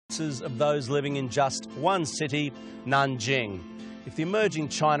Of those living in just one city, Nanjing. If the emerging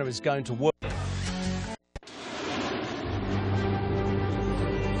China is going to work.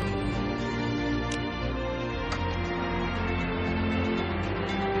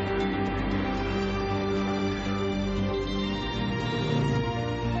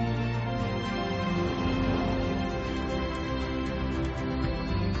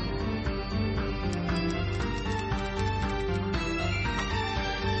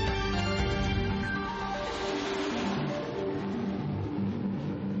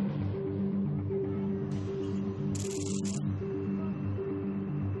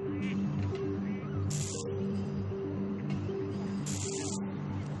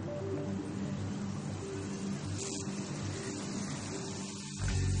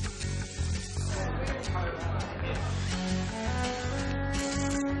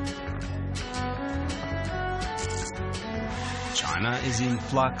 China is in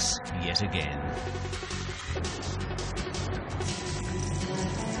flux yet again.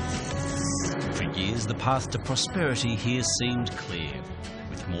 For years, the path to prosperity here seemed clear,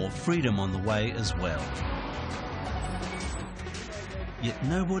 with more freedom on the way as well. Yet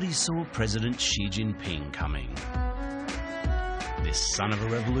nobody saw President Xi Jinping coming. This son of a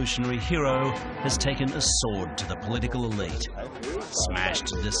revolutionary hero has taken a sword to the political elite, smashed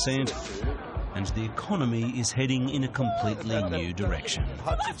dissent, and the economy is heading in a completely new direction.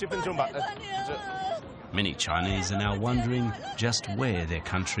 Many Chinese are now wondering just where their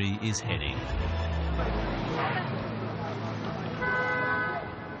country is heading.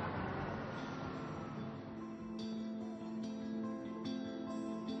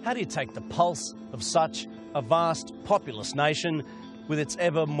 How do you take the pulse of such a vast populous nation with its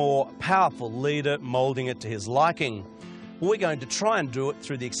ever more powerful leader moulding it to his liking? Well, we're going to try and do it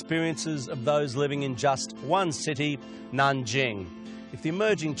through the experiences of those living in just one city, Nanjing. If the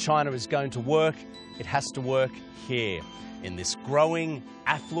emerging China is going to work, it has to work here, in this growing,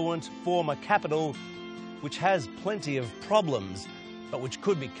 affluent former capital, which has plenty of problems, but which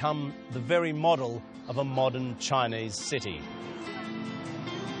could become the very model of a modern Chinese city.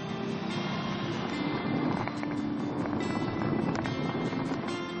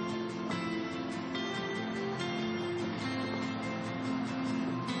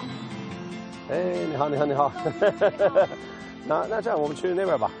 Hey, 你好，你好，你好。那这样我们去那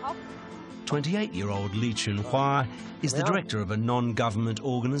边吧。好。 28-year-old Li Chunhua is the director of a non-government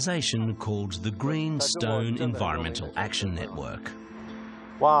organisation called the Green Stone Environmental Action Network.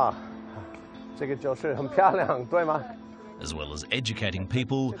 哇，这个就是很漂亮，对吗？ As well as educating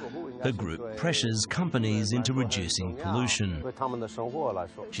people, her group pressures companies into reducing pollution.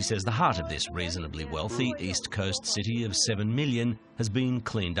 She says the heart of this reasonably wealthy East Coast city of 7 million has been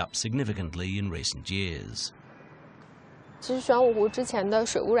cleaned up significantly in recent years. 其实玄武湖之前的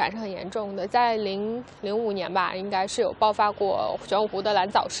水污染是很严重的，在2005年吧，应该是有爆发过玄武湖的蓝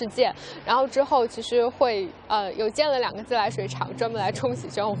藻事件。然后之后其实会有建了2个自来水厂，专门来冲洗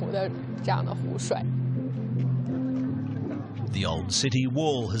玄武湖的这样的湖水。 The old city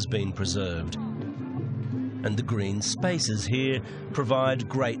wall has been preserved, and the green spaces here provide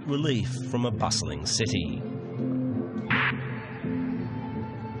great relief from a bustling city.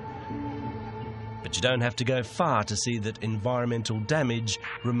 But you don't have to go far to see that environmental damage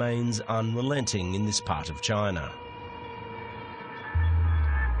remains unrelenting in this part of China.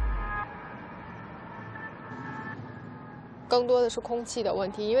 更多的是空气的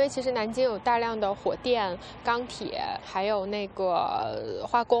问题，因为其实南京有大量的火电、钢铁，还有那个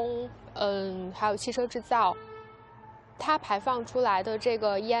化工，还有汽车制造，它排放出来的这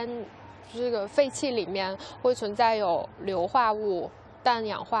个烟，这个废气里面会存在有硫化物、氮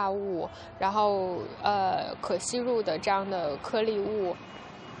氧化物，然后可吸入的这样的颗粒物，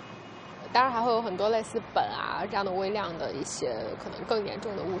当然还会有很多类似苯啊这样的微量的一些可能更严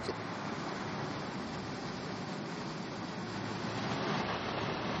重的物质。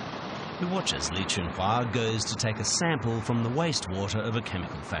 Who watches Li Chunhua goes to take a sample from the wastewater of a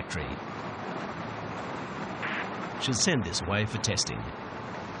chemical factory. She'll send this away for testing.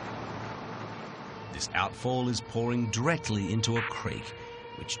 This outfall is pouring directly into a creek,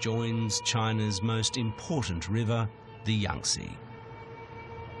 which joins China's most important river, the Yangtze.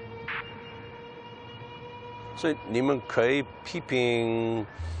 所以你们可以批评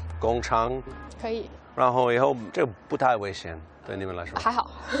工厂，可以。然后以后这不太危险。 对你们来说还好，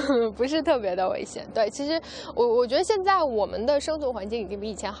不是特别的危险。对，其实我觉得现在我们的生存环境已经比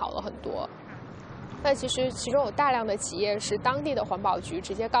以前好了很多。那其实其中有大量的企业是当地的环保局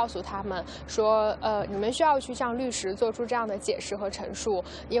直接告诉他们说，你们需要去向律师做出这样的解释和陈述，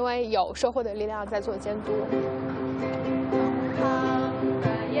因为有社会的力量在做监督。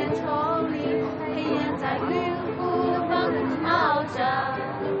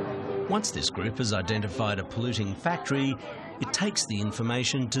Once this group has identified a polluting factory, it takes the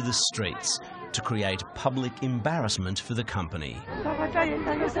information to the streets to create public embarrassment for the company.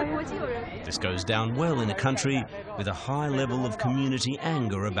 This goes down well in a country with a high level of community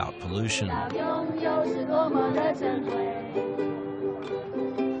anger about pollution.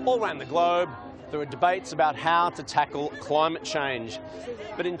 All around the globe, there are debates about how to tackle climate change.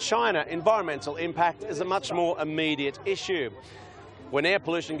 But in China, environmental impact is a much more immediate issue. When air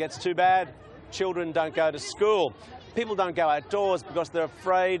pollution gets too bad, children don't go to school. People don't go outdoors because they're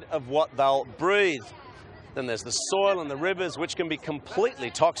afraid of what they'll breathe. Then there's the soil and the rivers, which can be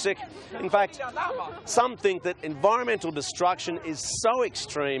completely toxic. In fact, some think that environmental destruction is so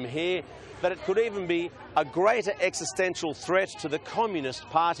extreme here that it could even be a greater existential threat to the Communist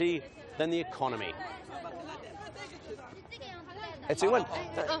Party than the economy. 请问，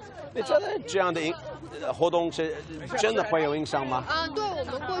你觉得这样的活动是真的会有影响吗？对，我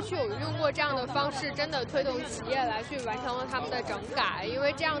们过去有用过这样的方式，真的推动企业来去完成了他们的整改，因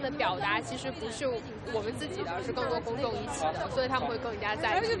为这样的表达其实不是我们自己的，是更多公众一起的，所以他们会更加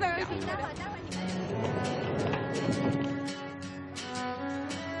在意这样。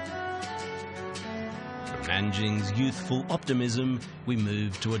From Nanjing's youthful optimism, we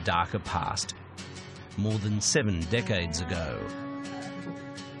move to a darker past, more than 7 decades ago.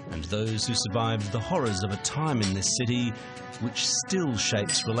 And those who survived the horrors of a time in this city, which still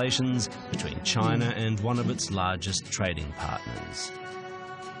shapes relations between China and one of its largest trading partners.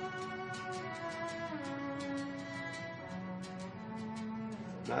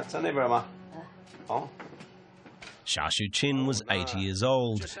 Xia Xuqin was 80 years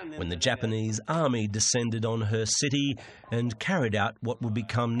old when the Japanese army descended on her city and carried out what would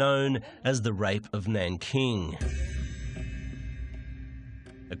become known as the Rape of Nanking.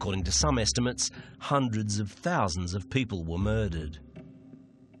 According to some estimates, hundreds of thousands of people were murdered.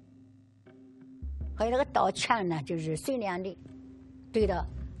 还有那个刀枪呢，就是碎粮的。对的，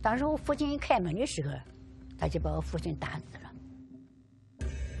当时我父亲一开门的时候，他就把我父亲打死了。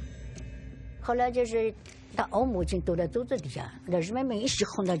后来就是他我母亲躲在桌子底下，那日本兵一时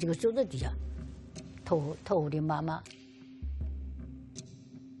轰到这个桌子底下，偷我的妈妈，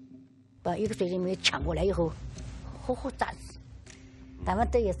把一个水晶妹抢过来以后，活活炸死。 There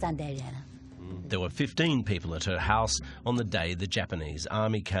were 15 people at her house on the day the Japanese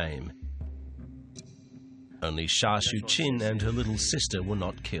army came. Only Xia Xuqin and her little sister were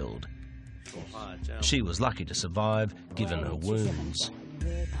not killed. She was lucky to survive, given her wounds.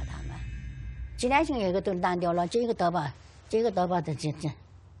 几年前一个都烂掉了，这个刀把的这个刀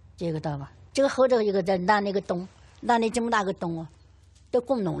把，这个后头一个在烂那个洞，烂的这么大个洞哦，都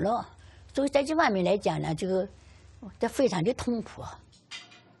供脓了，所以在这方面来讲呢，这个非常的痛苦啊。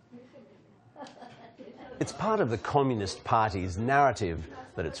 It's part of the Communist Party's narrative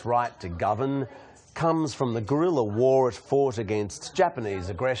that its right to govern comes from the guerrilla war it fought against Japanese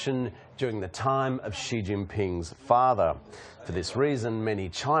aggression during the time of Xi Jinping's father. For this reason, many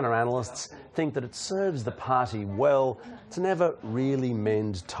China analysts think that it serves the party well to never really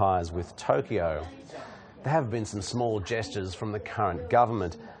mend ties with Tokyo. There have been some small gestures from the current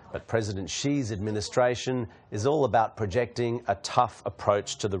government, but President Xi's administration is all about projecting a tough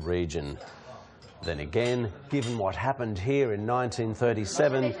approach to the region. Then again, given what happened here in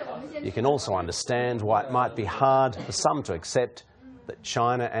 1937, you can also understand why it might be hard for some to accept that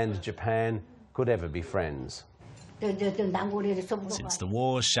China and Japan could ever be friends. Since the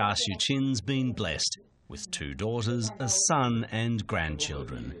war, Xia Xuqin's been blessed with 2 daughters, a son and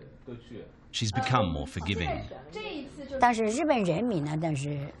grandchildren. She's become more forgiving. 但是日本人民呢，但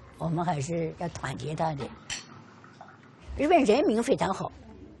是我们还是要团结他的。日本人民非常好。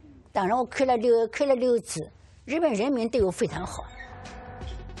 当然，我开了6次，日本人民对我非常好。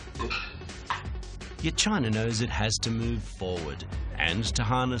 Yet China knows it has to move forward and to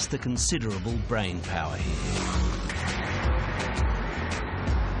harness the considerable brain power here.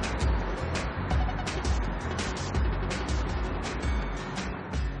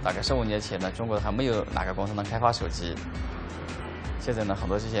 大概15年前呢，中国还没有哪个公司能开发手机。现在呢，很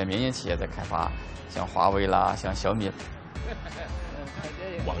多这些民营企业在开发，像华为啦，像小米。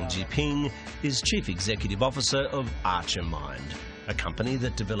 Wang Jiping is Chief Executive Officer of ArcherMind, a company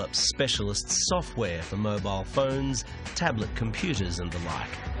that develops specialist software for mobile phones, tablet computers and the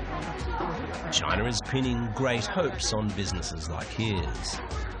like. China is pinning great hopes on businesses like his.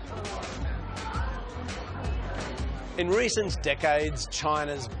 In recent decades,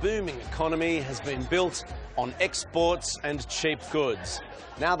 China's booming economy has been built on exports and cheap goods.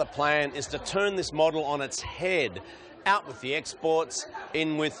 Now the plan is to turn this model on its head Out with the exports,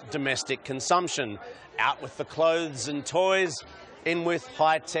 in with domestic consumption. Out with the clothes and toys, in with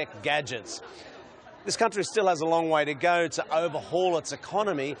high-tech gadgets. This country still has a long way to go to overhaul its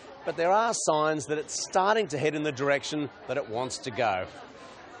economy, but there are signs that it's starting to head in the direction that it wants to go.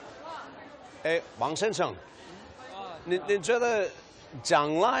 王先生，你觉得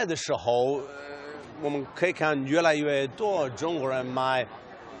将来的时候，我们可以看越来越多中国人买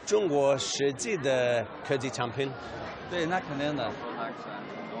中国设计的科技产品？对，那肯定的。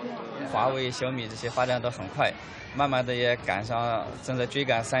华为、小米这些发展都很快，慢慢的也正在追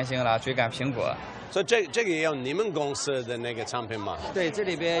赶三星啦，追赶苹果。所以这个也有你们公司的那个产品吗？对，这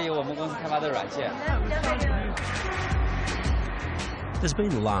里边有我们公司开发的软件。There's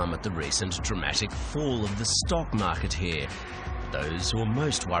been alarm at the recent dramatic fall of the stock market here. Those who are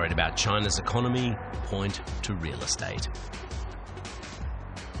most worried about China's economy point to real estate.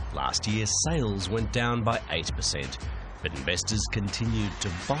 Last year, sales went down by 8%, but investors continued to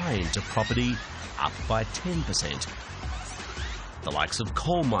buy into property, up by 10%. The likes of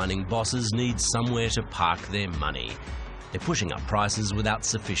coal mining bosses need somewhere to park their money. They're pushing up prices without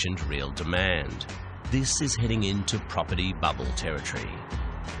sufficient real demand. This is heading into property bubble territory.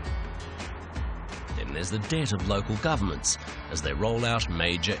 Then there's the debt of local governments as they roll out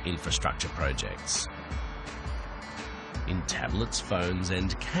major infrastructure projects. In tablets, phones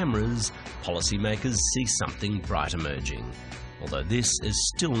and cameras, policymakers see something bright emerging, although this is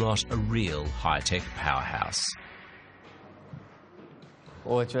still not a real high-tech powerhouse.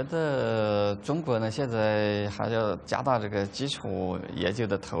 我觉得中国呢，现在还要加大这个基础研究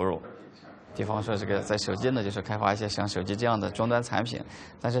的投入。比方说，这个在手机呢，就是开发一些像手机这样的终端产品，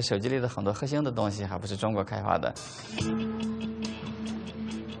但是手机里的很多核心的东西还不是中国开发的。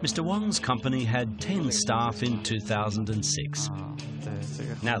Mr. Wang's company had 10 staff in 2006.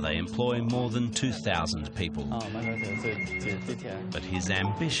 Now they employ more than 2,000 people. But his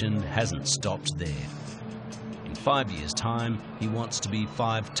ambition hasn't stopped there. In 5 years' time, he wants to be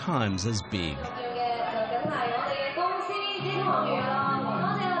 5 times as big.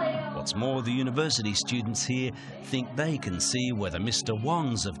 What's more, the university students here think they can see where the Mr.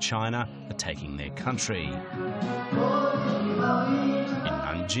 Wangs of China are taking their country. In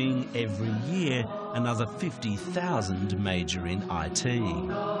Nanjing, every year, another 50,000 major in IT.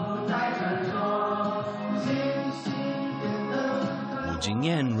 Wu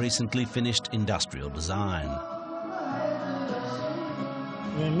Jingyan recently finished industrial design.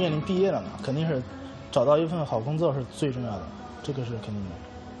 因为面临毕业了嘛，肯定是找到一份好工作是最重要的，这个是肯定的。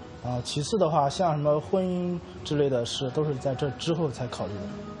然后其次的话，像什么婚姻之类的事，都是在这之后才考虑的。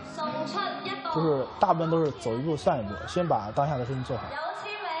就是大部分都是走一步算一步，先把当下的事情做好。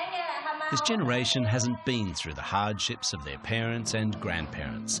This generation hasn't been through the hardships of their parents and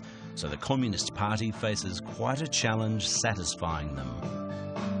grandparents, so the Communist Party faces quite a challenge satisfying them.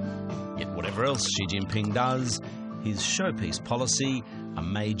 Yet whatever else Xi Jinping does, his showpiece policy, a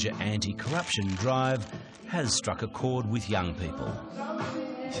major anti-corruption drive, has struck a chord with young people.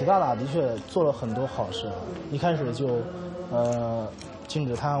 习大大的确做了很多好事，一开始就禁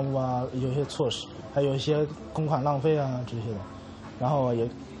止贪污啊，有一些措施，还有一些公款浪费啊这些的，然后也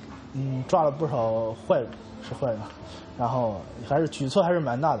抓了不少坏人，然后还是举措还是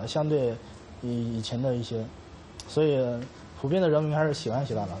蛮大的，相对以前的一些，所以普遍的人民还是喜欢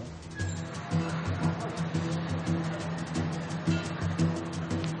习大大的。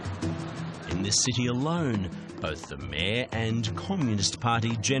In this city alone, both the mayor and Communist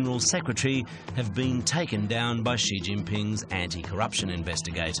Party General Secretary have been taken down by Xi Jinping's anti-corruption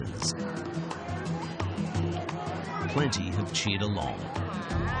investigators. Plenty have cheered along,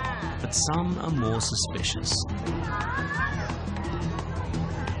 but some are more suspicious.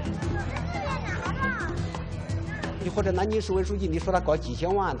 或者南京市委书记，你说他搞几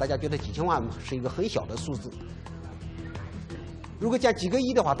千万，大家觉得几千万是一个很小的数字。如果讲几个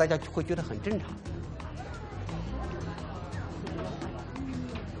亿的话，大家会觉得很正常。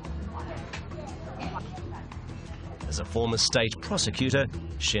 As a former state prosecutor,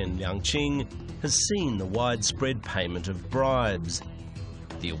 Shen Liangqing has seen the widespread payment of bribes,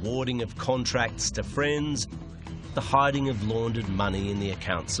 the awarding of contracts to friends, the hiding of laundered money in the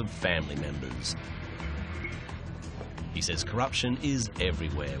accounts of family members. He says corruption is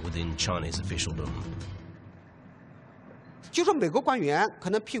everywhere within Chinese officialdom. 就说美国官员可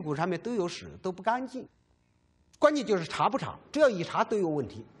能屁股上面都有屎，都不干净，关键就是查不查，只要一查都有问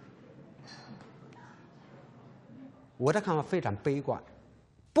题。 我的看法非常悲观，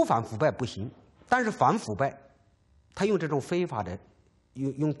不反腐败不行，但是反腐败，他用这种非法的，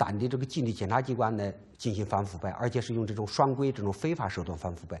用党的这个纪律检察机关呢进行反腐败，而且是用这种双规、这种非法手段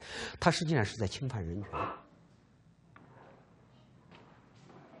反腐败，他实际上是在侵犯人权。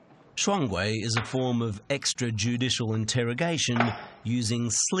Shuanggui is a form of extrajudicial interrogation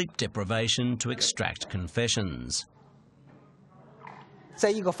using sleep deprivation to extract confessions. 在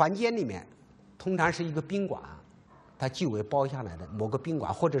一个房间里面，通常是一个宾馆，它据为包下来的某个宾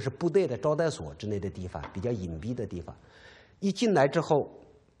馆或者是部队的招待所之类的地方，比较隐蔽的地方。一进来之后，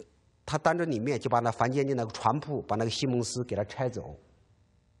他当着你面就把那房间的那个床铺，把那个席梦思给他拆走，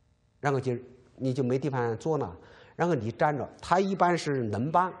然后你就没地方坐了，然后你站着。他一般是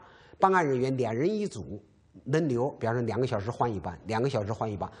轮班。 办案人员2人一组，轮流，比方说2个小时换一班，2个小时换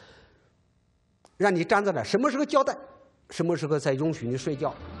一班，让你站在那儿，什么时候交代，什么时候才容许你睡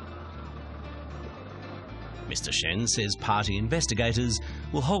觉。Mr. Shen says party investigators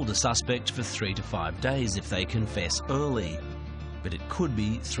will hold a suspect for 3 to 5 days if they confess early, but it could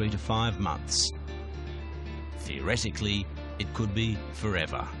be 3 to 5 months. Theoretically, it could be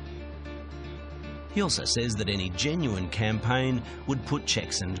forever. He also says that any genuine campaign would put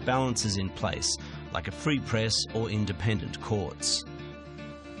checks and balances in place, like a free press or independent courts.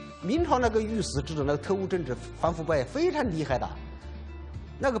 明朝那个御史制的那个特务政治反腐败非常厉害的，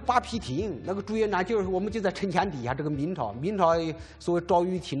那个扒皮亭，那个朱元璋就是我们就在城墙底下。这个明朝所谓赵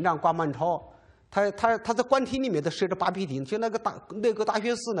玉廷让挂满朝，他在官厅里面都设着扒皮亭，就那个内阁大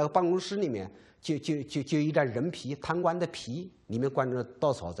学士那个办公室里面就一张人皮，贪官的皮，里面关着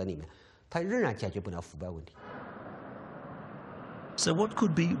稻草在里面。 他仍然解决不了腐败问题。So what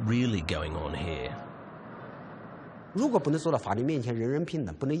could be really going on here? 如果不能做到法律面前人人平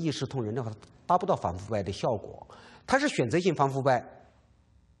等，不能一视同仁的话，达不到反腐败的效果。它是选择性反腐败，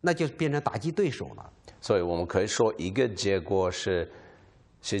那就变成打击对手了。所以我们可以说，一个结果是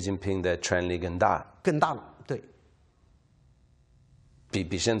习近平的权力更大了，对。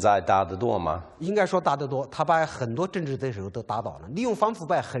比现在大得多吗？应该说大得多，他把很多政治对手都打倒了。利用反腐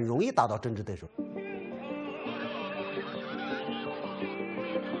败很容易打倒政治对手。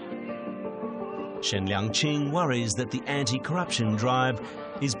沈良庆worries that the anti-corruption drive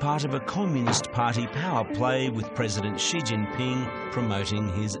is part of a Communist Party power play with President Xi Jinping promoting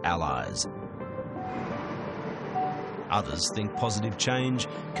his allies. Others think positive change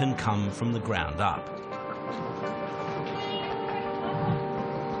can come from the ground up.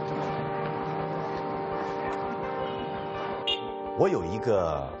 我有一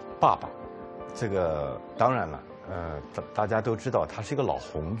个爸爸，这个当然了，大家都知道他是一个老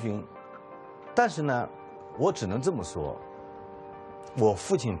红军，但是呢，我只能这么说，我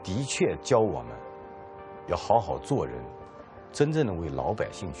父亲的确教我们要好好做人，真正的为老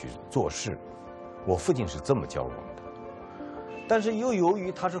百姓去做事，我父亲是这么教我们的。但是又由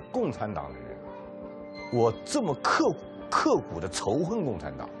于他是共产党的人，我这么刻骨的仇恨共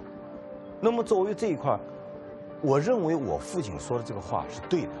产党，那么作为这一块。 我认为我父亲说的这个话是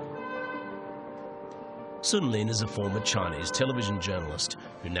对的。Sun Lin is a former Chinese television journalist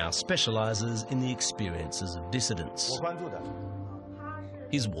who now specializes in the experiences of dissidents.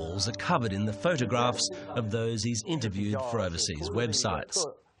 His walls are covered in the photographs of those he's interviewed for overseas websites.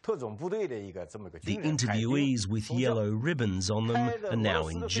 The interviewees with yellow ribbons on them are now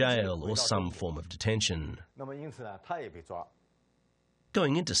in jail or some form of detention.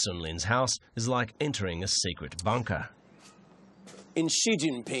 Going into Sun Lin's house is like entering a secret bunker. In Xi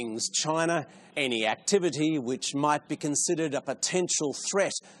Jinping's China, any activity which might be considered a potential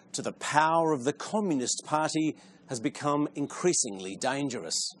threat to the power of the Communist Party has become increasingly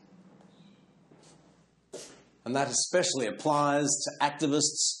dangerous. And that especially applies to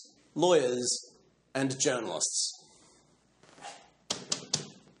activists, lawyers, and journalists.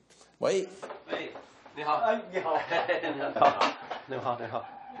 喂，你好，你好，你好，你好。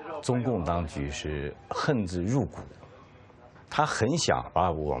中共当局是恨之入骨，他很想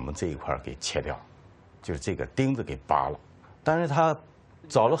把我们这一块给切掉，就是这个钉子给拔了，但是他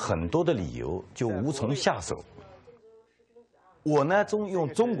找了很多的理由，就无从下手。我呢，用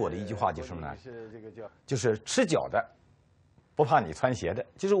中国的一句话就是什么呢？就是赤脚的，不怕你穿鞋的，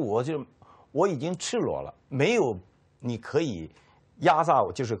就是我已经赤裸了，没有你可以压榨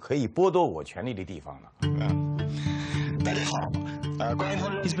我，就是可以剥夺我权利的地方了。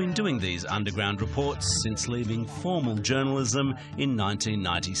He's been doing these underground reports since leaving formal journalism in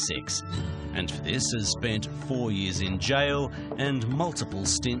 1996, and for this has spent 4 years in jail and multiple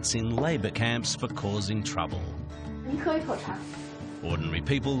stints in labour camps for causing trouble. Ordinary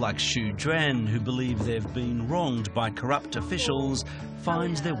people like Xu Juan, who believe they've been wronged by corrupt officials,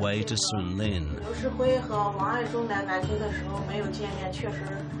 find their way to Sun Lin.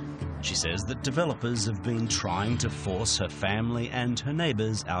 She says that developers have been trying to force her family and her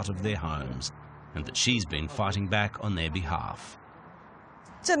neighbours out of their homes, and that she's been fighting back on their behalf.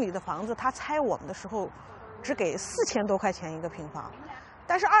 这里的房子，他拆我们的时候，只给4000多块钱一个平方，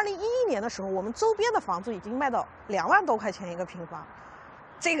但是2011年的时候，我们周边的房子已经卖到2万多块钱一个平方，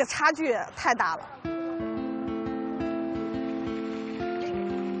这个差距太大了。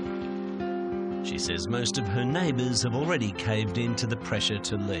 She says most of her neighbours have already caved in to the pressure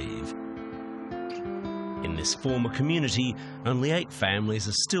to leave. In this former community, only 8 families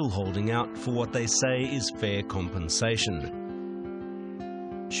are still holding out for what they say is fair compensation.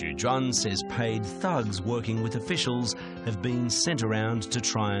 Xu Zhuan says paid thugs working with officials have been sent around to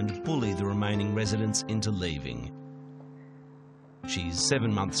try and bully the remaining residents into leaving. She's 7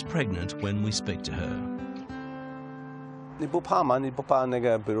 months pregnant when we speak to her. 你不怕吗？你不怕那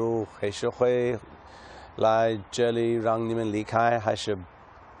个，比如黑社会来这里让你们离开，还是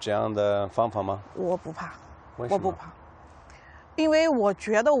这样的方法吗？我不怕，我不怕，因为我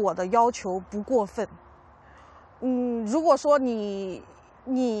觉得我的要求不过分。如果说你，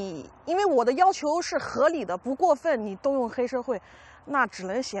因为我的要求是合理的，不过分，你动用黑社会，那只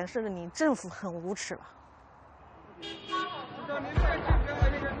能显示你政府很无耻了。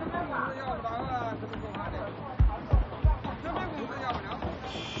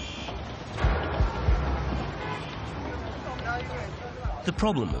 The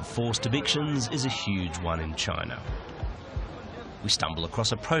problem of forced evictions is a huge one in China. We stumble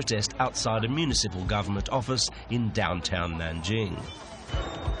across a protest outside a municipal government office in downtown Nanjing.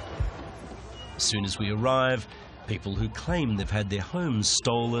 As soon as we arrive, people who claim they've had their homes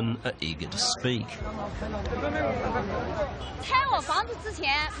stolen are eager to speak. 拆我房子之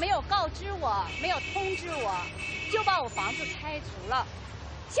前没有告知我，没有通知我，就把我房子拆除了。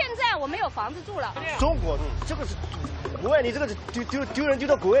现在我没有房子住了。中国这个是国外，你这个是丢人丢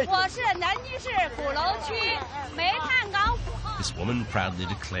到国外。我是南京市鼓楼区煤炭港5号。 This woman proudly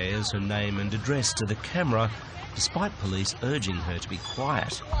declares her name and address to the camera, despite police urging her to be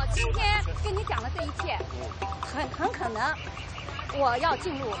quiet. 我今天跟你讲的这一切，很可能我要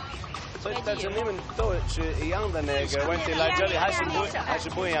进入。 但是你们都是一样的那个问题来这里，还是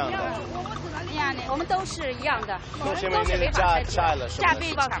不一样的？一样的，我们都是一样的，都是违法拆了，家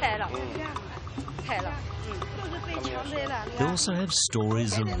被拆了，拆了。 They also have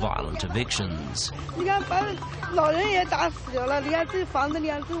stories of violent evictions. 你看，把老人也打死掉了。你看这房子里，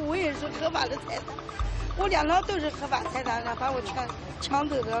这我也是合法的财产，我2套都是合法财产的，把我全抢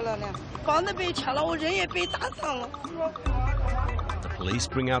走掉了呢。房子被抢了，我人也被打伤了。 The police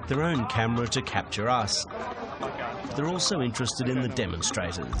bring out their own camera to capture us. But they're also interested in the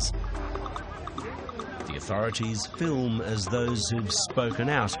demonstrators. The authorities film as those who've spoken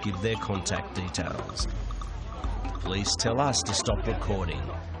out give their contact details. The police tell us to stop recording,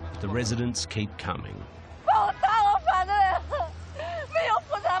 but the residents keep coming. 把我打我反的人，没有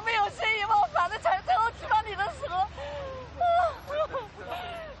补偿，没有协议，把我反的才最后举报你的时候，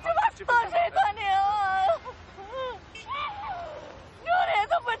就把断水断电啊！ 6年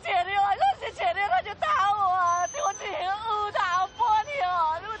都不解决，要是解决他就打我，对我进行殴打、剥扭，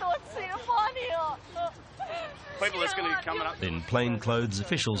如果我进行剥扭。 Then plainclothes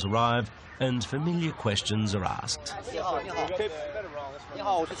officials arrive and familiar questions are asked. 你好，你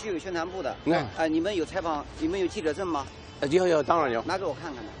好，我是区委宣传部的。你们有采访，你们有记者证吗？有，当然有。拿给我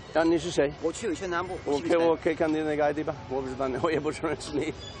看看的。你是谁？我区委宣传部。我可以看你那个 ID 吧？我不知道，我也不认识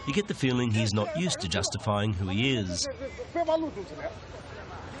你。 You get the feeling he's not used to justifying who he is.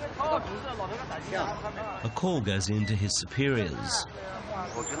 A call goes in to his superiors.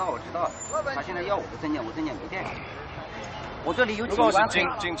 我知道，他现在要我的证件，我证件没带。我这里有警官。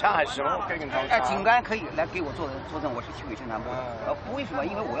警察还是什么？我可以跟他们。警官可以来给我作证，我是区委宣传部。为什么？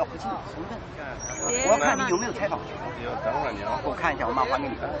因为我要核清你的身份。我要看你有没有采访。有，当然有。我看一下，我马上还给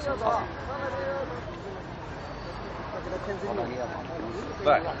你。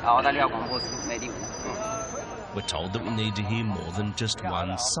对，澳大利亚广播公司内地。We're told that we need to hear more than just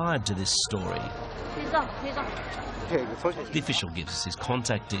one side to this story. The official gives us his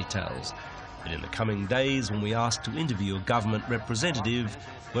contact details, but in the coming days, when we ask to interview a government representative,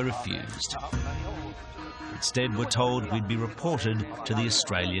 we're refused. Instead, we're told we'd be reported to the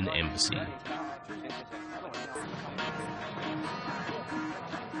Australian Embassy.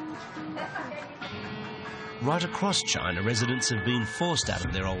 Right across China, residents have been forced out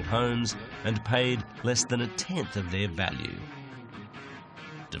of their old homes and paid less than 1/10 of their value.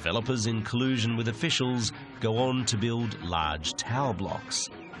 Developers, in collusion with officials, go on to build large tower blocks.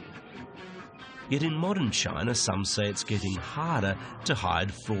 Yet in modern China, some say it's getting harder to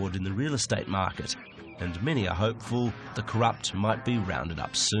hide fraud in the real estate market, and many are hopeful the corrupt might be rounded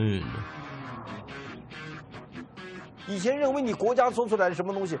up soon. 以前认为你国家做出来的什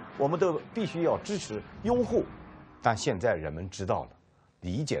么东西，我们都必须要支持拥护，但现在人们知道了，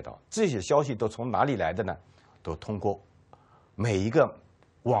理解到这些消息都从哪里来的呢？都通过每一个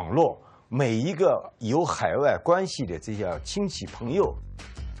网络每一个有海外关系的这些亲戚朋友。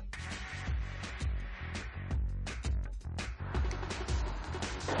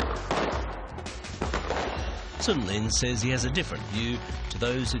Sun Lin says he has a different view to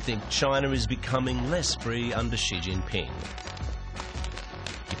those who think China is becoming less free under Xi Jinping.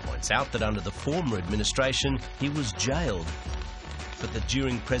 He points out that under the former administration he was jailed, but that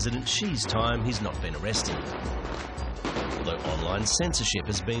during President Xi's time he's not been arrested. Although online censorship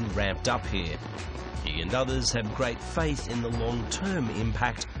has been ramped up here, he and others have great faith in the long-term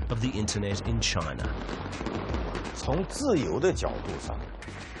impact of the internet in China. 从自由的角度上，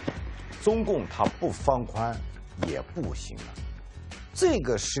中共它不放宽也不行了。这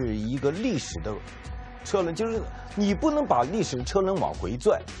个是一个历史的车轮，就是你不能把历史车轮往回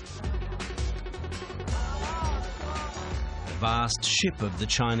拽。The vast ship of the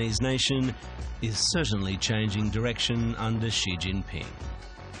Chinese nation is certainly changing direction under Xi Jinping.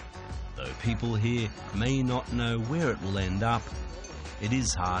 Though people here may not know where it will end up, it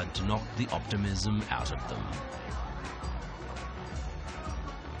is hard to knock the optimism out of them.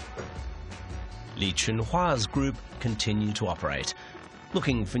 Li Chunhua's group continue to operate,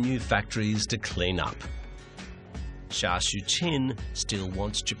 looking for new factories to clean up. Xia Shuqin still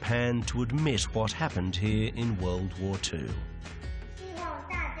wants Japan to admit what happened here in World War II.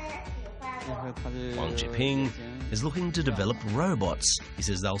 Wang Jiping is looking to develop robots. He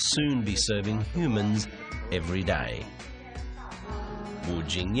says they'll soon be serving humans every day. Wu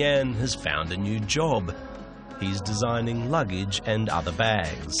Jingyan has found a new job. He's designing luggage and other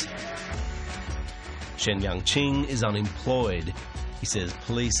bags. Shen Yangqing is unemployed. He says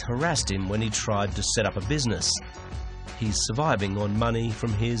police harassed him when he tried to set up a business. He's surviving on money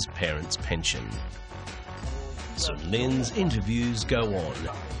from his parents' pension. Sun Lin's interviews go on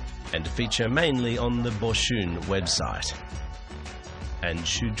and feature mainly on the Boshun website. And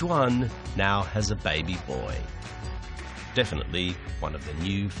Xu Zhuan now has a baby boy. Definitely one of the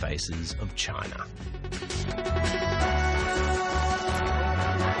new faces of China.